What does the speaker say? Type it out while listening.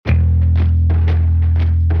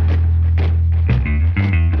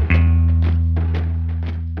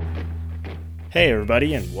Hey,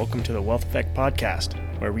 everybody, and welcome to the Wealth Effect Podcast,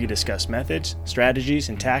 where we discuss methods, strategies,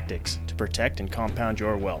 and tactics to protect and compound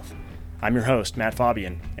your wealth. I'm your host, Matt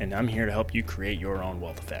Fabian, and I'm here to help you create your own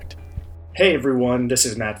wealth effect. Hey, everyone, this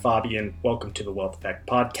is Matt Fabian. Welcome to the Wealth Effect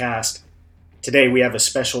Podcast. Today, we have a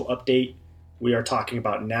special update. We are talking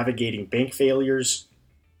about navigating bank failures,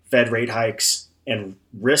 Fed rate hikes, and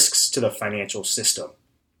risks to the financial system.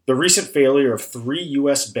 The recent failure of 3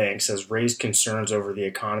 U.S. banks has raised concerns over the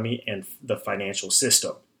economy and the financial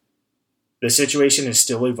system. The situation is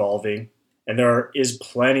still evolving, and there is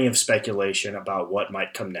plenty of speculation about what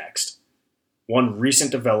might come next. One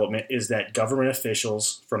recent development is that government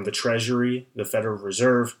officials from the Treasury, the Federal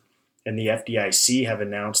Reserve, and the FDIC have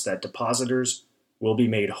announced that depositors will be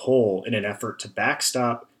made whole in an effort to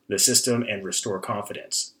backstop the system and restore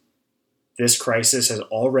confidence. This crisis has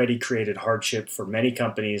already created hardship for many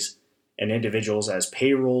companies and individuals as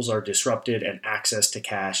payrolls are disrupted and access to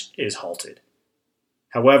cash is halted.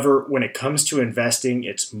 However, when it comes to investing,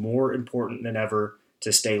 it's more important than ever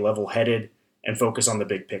to stay level-headed and focus on the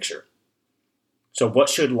big picture. So what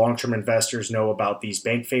should long-term investors know about these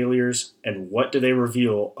bank failures, and what do they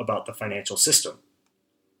reveal about the financial system?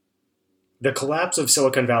 The collapse of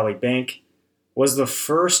Silicon Valley Bank was the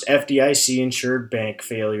first FDIC-insured bank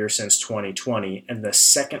failure since 2020 and the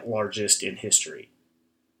second largest in history.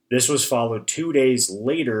 This was followed 2 days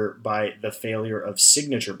later by the failure of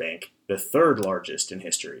Signature Bank, the third largest in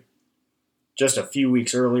history. Just a few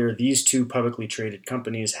weeks earlier, these two publicly traded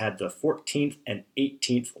companies had the 14th and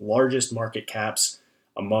 18th largest market caps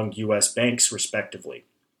among U.S. banks, respectively.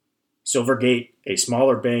 Silvergate, a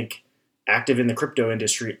smaller bank active in the crypto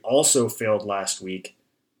industry, also failed last week,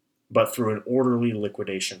 but through an orderly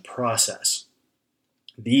liquidation process.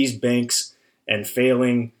 These banks and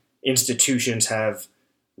failing institutions have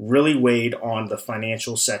really weighed on the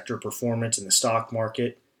financial sector performance in the stock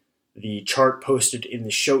market. The chart posted in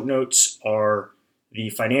the show notes are the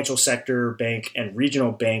financial sector bank and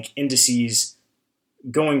regional bank indices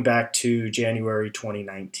going back to January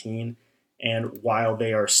 2019. And while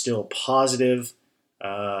they are still positive,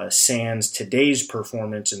 sans today's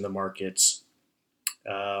performance in the markets,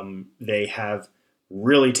 they have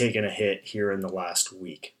really taken a hit here in the last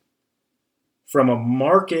week. From a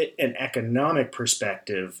market and economic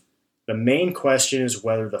perspective, the main question is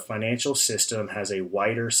whether the financial system has a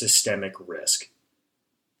wider systemic risk.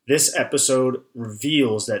 This episode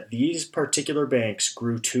reveals that these particular banks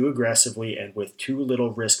grew too aggressively and with too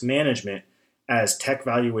little risk management as tech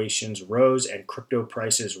valuations rose and crypto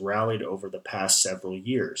prices rallied over the past several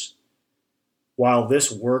years. While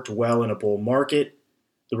this worked well in a bull market,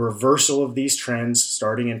 the reversal of these trends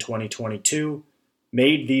starting in 2022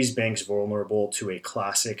 made these banks vulnerable to a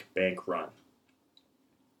classic bank run.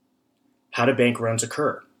 How do bank runs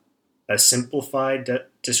occur? A simplified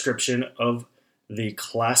description of the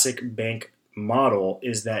classic bank model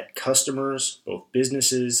is that customers, both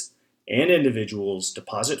businesses and individuals,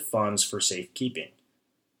 deposit funds for safekeeping.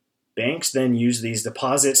 Banks then use these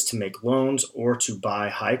deposits to make loans or to buy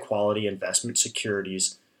high-quality investment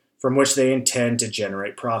securities from which they intend to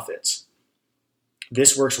generate profits.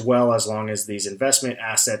 This works well as long as these investment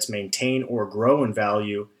assets maintain or grow in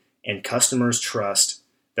value and customers trust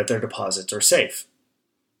that their deposits are safe.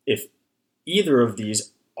 If either of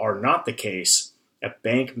these are not the case, a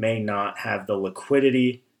bank may not have the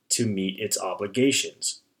liquidity to meet its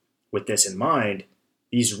obligations. With this in mind,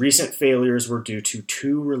 these recent failures were due to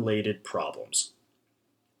two related problems.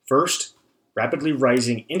 First, rapidly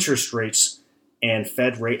rising interest rates and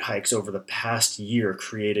Fed rate hikes over the past year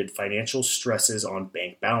created financial stresses on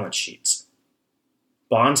bank balance sheets.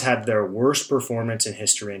 Bonds had their worst performance in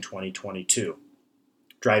history in 2022,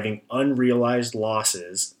 driving unrealized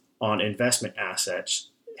losses on investment assets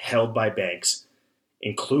held by banks,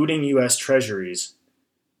 including U.S. Treasuries,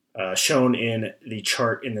 shown in the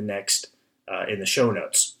chart in the show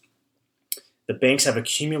notes. The banks have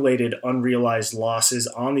accumulated unrealized losses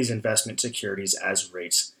on these investment securities as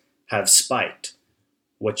rates have spiked.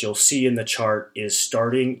 What you'll see in the chart is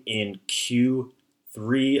starting in Q1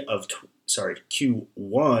 of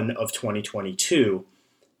 2022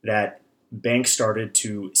 that banks started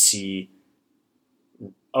to see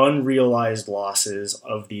unrealized losses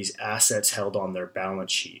of these assets held on their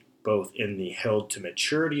balance sheet, both in the held to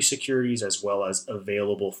maturity securities as well as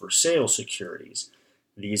available for sale securities.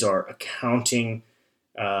 These are accounting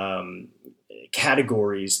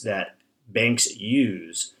categories that banks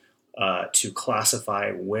use to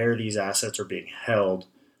classify where these assets are being held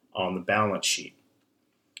on the balance sheet.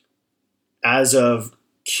 As of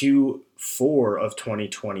Q4 of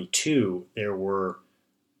 2022, there were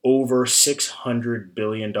over $600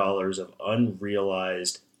 billion of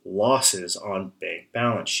unrealized losses on bank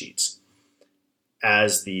balance sheets.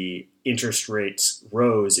 As the interest rates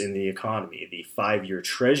rose in the economy, the 5-year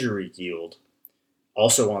Treasury yield,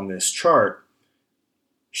 also on this chart,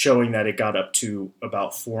 showing that it got up to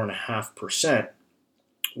about 4.5%,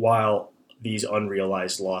 while these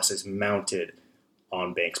unrealized losses mounted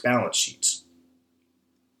on banks' balance sheets.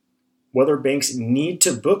 Whether banks need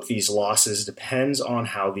to book these losses depends on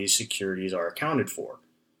how these securities are accounted for,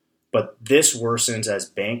 but this worsens as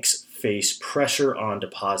banks face pressure on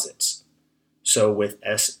deposits. So with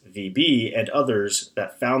SVB and others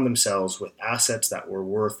that found themselves with assets that were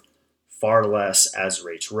worth far less as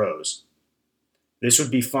rates rose. This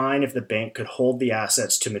would be fine if the bank could hold the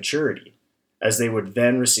assets to maturity, as they would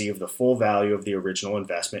then receive the full value of the original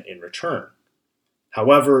investment in return.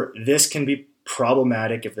 However, this can be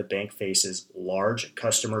problematic if the bank faces large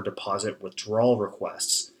customer deposit withdrawal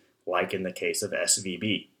requests, like in the case of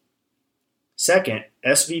SVB. Second,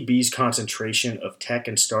 SVB's concentration of tech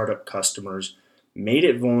and startup customers made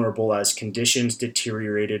it vulnerable as conditions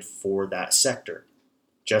deteriorated for that sector,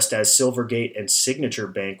 just as Silvergate and Signature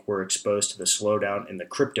Bank were exposed to the slowdown in the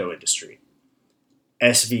crypto industry.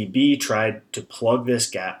 SVB tried to plug this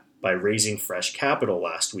gap by raising fresh capital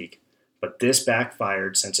last week, but this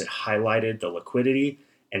backfired since it highlighted the liquidity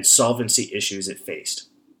and solvency issues it faced.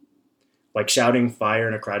 Like shouting fire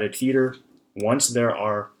in a crowded theater, once there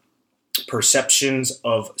are perceptions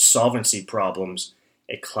of solvency problems,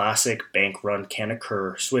 a classic bank run can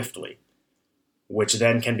occur swiftly, which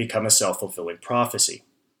then can become a self-fulfilling prophecy.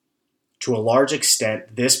 To a large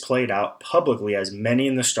extent, this played out publicly as many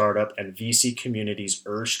in the startup and VC communities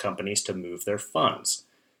urged companies to move their funds.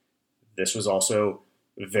 This was also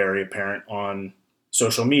very apparent on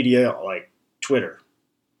social media like Twitter.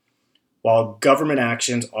 While government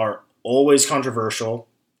actions are always controversial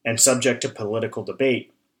and subject to political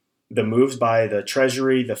debate, the moves by the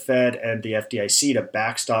Treasury, the Fed, and the FDIC to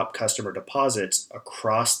backstop customer deposits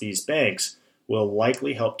across these banks will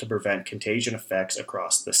likely help to prevent contagion effects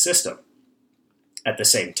across the system. At the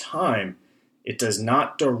same time, it does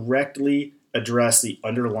not directly address the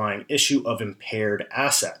underlying issue of impaired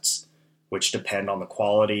assets, which depend on the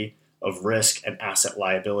quality of risk and asset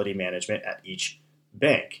liability management at each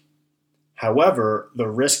bank. However, the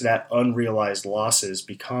risk that unrealized losses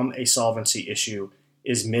become a solvency issue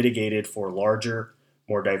is mitigated for larger,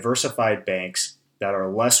 more diversified banks that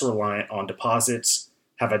are less reliant on deposits,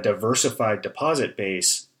 have a diversified deposit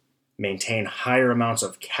base, maintain higher amounts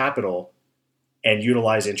of capital, and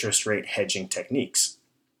utilize interest rate hedging techniques.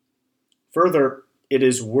 Further, it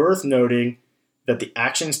is worth noting that the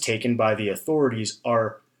actions taken by the authorities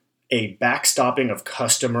are a backstopping of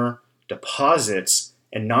customer deposits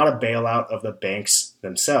and not a bailout of the banks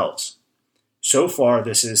themselves. So far,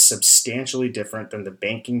 this is substantially different than the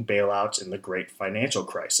banking bailouts in the Great Financial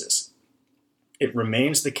Crisis. It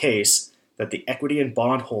remains the case that the equity and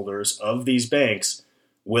bond holders of these banks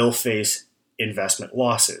will face investment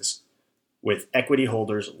losses, with equity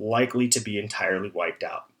holders likely to be entirely wiped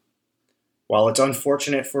out. While it's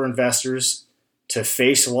unfortunate for investors to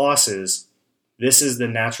face losses, this is the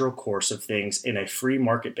natural course of things in a free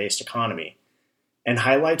market-based economy, and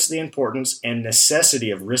highlights the importance and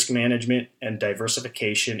necessity of risk management and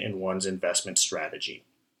diversification in one's investment strategy.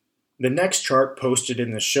 The next chart posted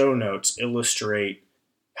in the show notes illustrate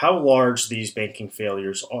how large these banking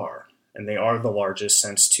failures are, and they are the largest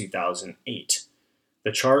since 2008.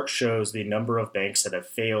 The chart shows the number of banks that have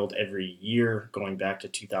failed every year going back to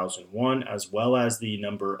 2001, as well as the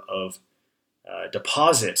number of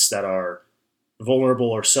deposits that are vulnerable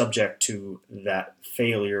or subject to that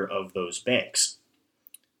failure of those banks.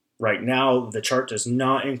 Right now, the chart does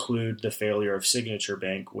not include the failure of Signature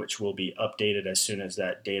Bank, which will be updated as soon as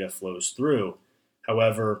that data flows through.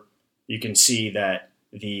 However, you can see that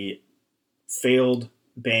the failed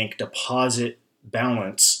bank deposit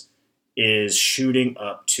balance is shooting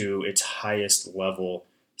up to its highest level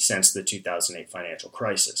since the 2008 financial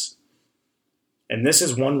crisis. And this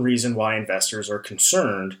is one reason why investors are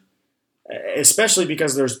concerned, especially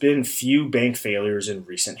because there's been few bank failures in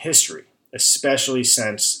recent history, especially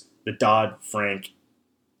since the Dodd-Frank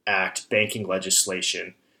Act banking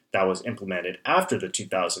legislation that was implemented after the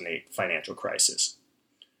 2008 financial crisis.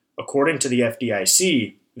 According to the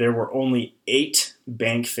FDIC, there were only 8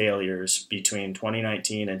 bank failures between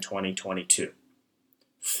 2019 and 2022,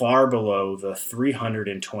 far below the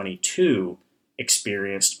 322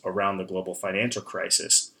 experienced around the global financial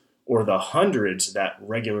crisis, or the hundreds that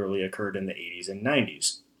regularly occurred in the 80s and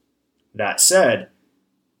 90s. That said,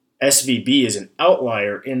 SVB is an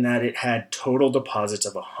outlier in that it had total deposits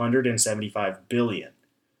of $175 billion,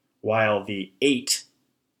 while the 8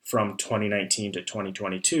 from 2019 to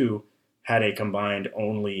 2022 had a combined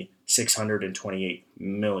only 628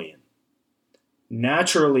 million.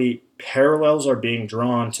 Naturally, parallels are being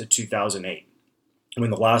drawn to 2008, when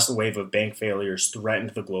the last wave of bank failures threatened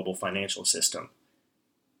the global financial system.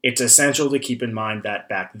 It's essential to keep in mind that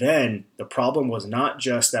back then, the problem was not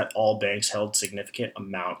just that all banks held significant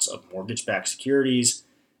amounts of mortgage-backed securities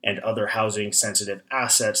and other housing-sensitive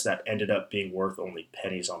assets that ended up being worth only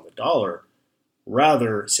pennies on the dollar.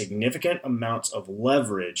 Rather, significant amounts of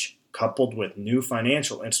leverage coupled with new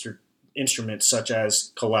financial instruments such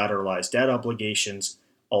as collateralized debt obligations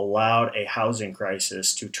allowed a housing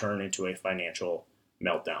crisis to turn into a financial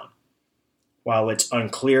meltdown. While it's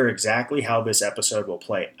unclear exactly how this episode will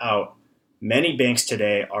play out, many banks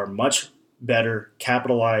today are much better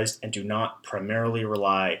capitalized and do not primarily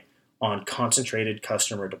rely on concentrated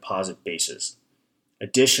customer deposit bases.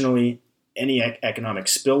 Additionally, any economic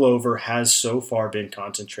spillover has so far been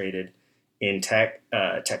concentrated in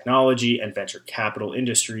technology and venture capital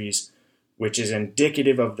industries, which is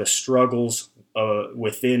indicative of the struggles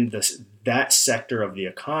within that sector of the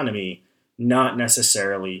economy, not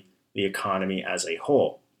necessarily the economy as a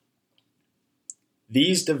whole.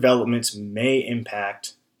 These developments may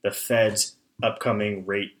impact the Fed's upcoming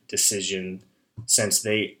rate decision, since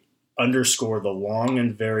they underscore the long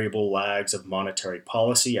and variable lags of monetary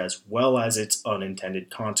policy as well as its unintended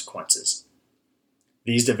consequences.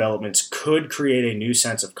 These developments could create a new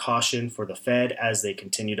sense of caution for the Fed as they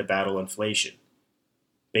continue to battle inflation.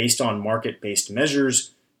 Based on market-based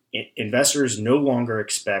measures, investors no longer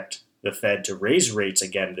expect the Fed to raise rates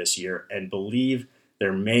again this year and believe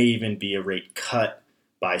there may even be a rate cut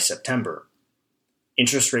by September.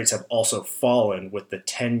 Interest rates have also fallen, with the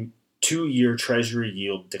 2-year Treasury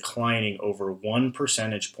yield declining over 1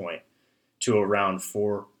 percentage point to around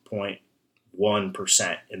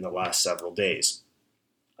 4.1% in the last several days.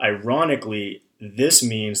 Ironically, this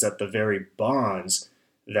means that the very bonds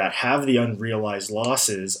that have the unrealized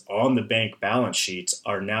losses on the bank balance sheets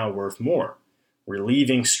are now worth more,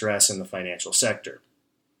 relieving stress in the financial sector.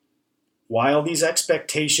 While these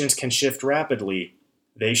expectations can shift rapidly,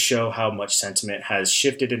 they show how much sentiment has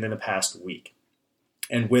shifted in the past week.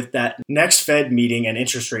 And with that next Fed meeting and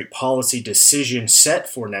interest rate policy decision set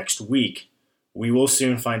for next week, we will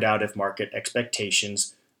soon find out if market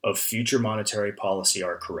expectations of future monetary policy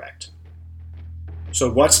are correct.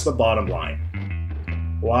 So what's the bottom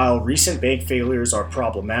line? While recent bank failures are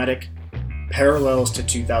problematic, parallels to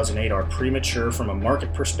 2008 are premature from a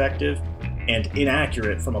market perspective and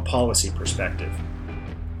inaccurate from a policy perspective.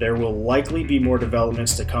 There will likely be more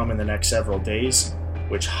developments to come in the next several days,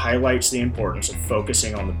 which highlights the importance of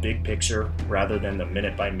focusing on the big picture rather than the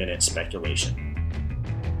minute-by-minute speculation.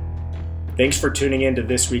 Thanks for tuning in to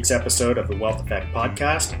this week's episode of the Wealth Effect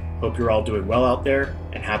Podcast. Hope you're all doing well out there,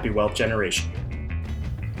 and happy wealth generation.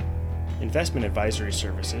 Investment advisory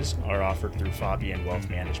services are offered through Fabian Wealth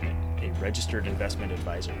Management, a registered investment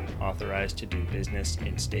advisor authorized to do business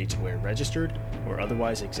in states where registered or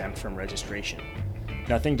otherwise exempt from registration.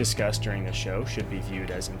 Nothing discussed during the show should be viewed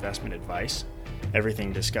as investment advice.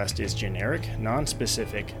 Everything discussed is generic,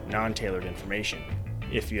 non-specific, non-tailored information.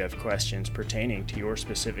 If you have questions pertaining to your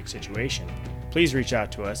specific situation, please reach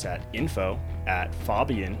out to us at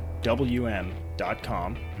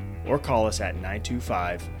info@fabianwm.com or call us at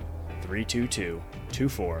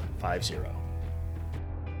 925-322-2450.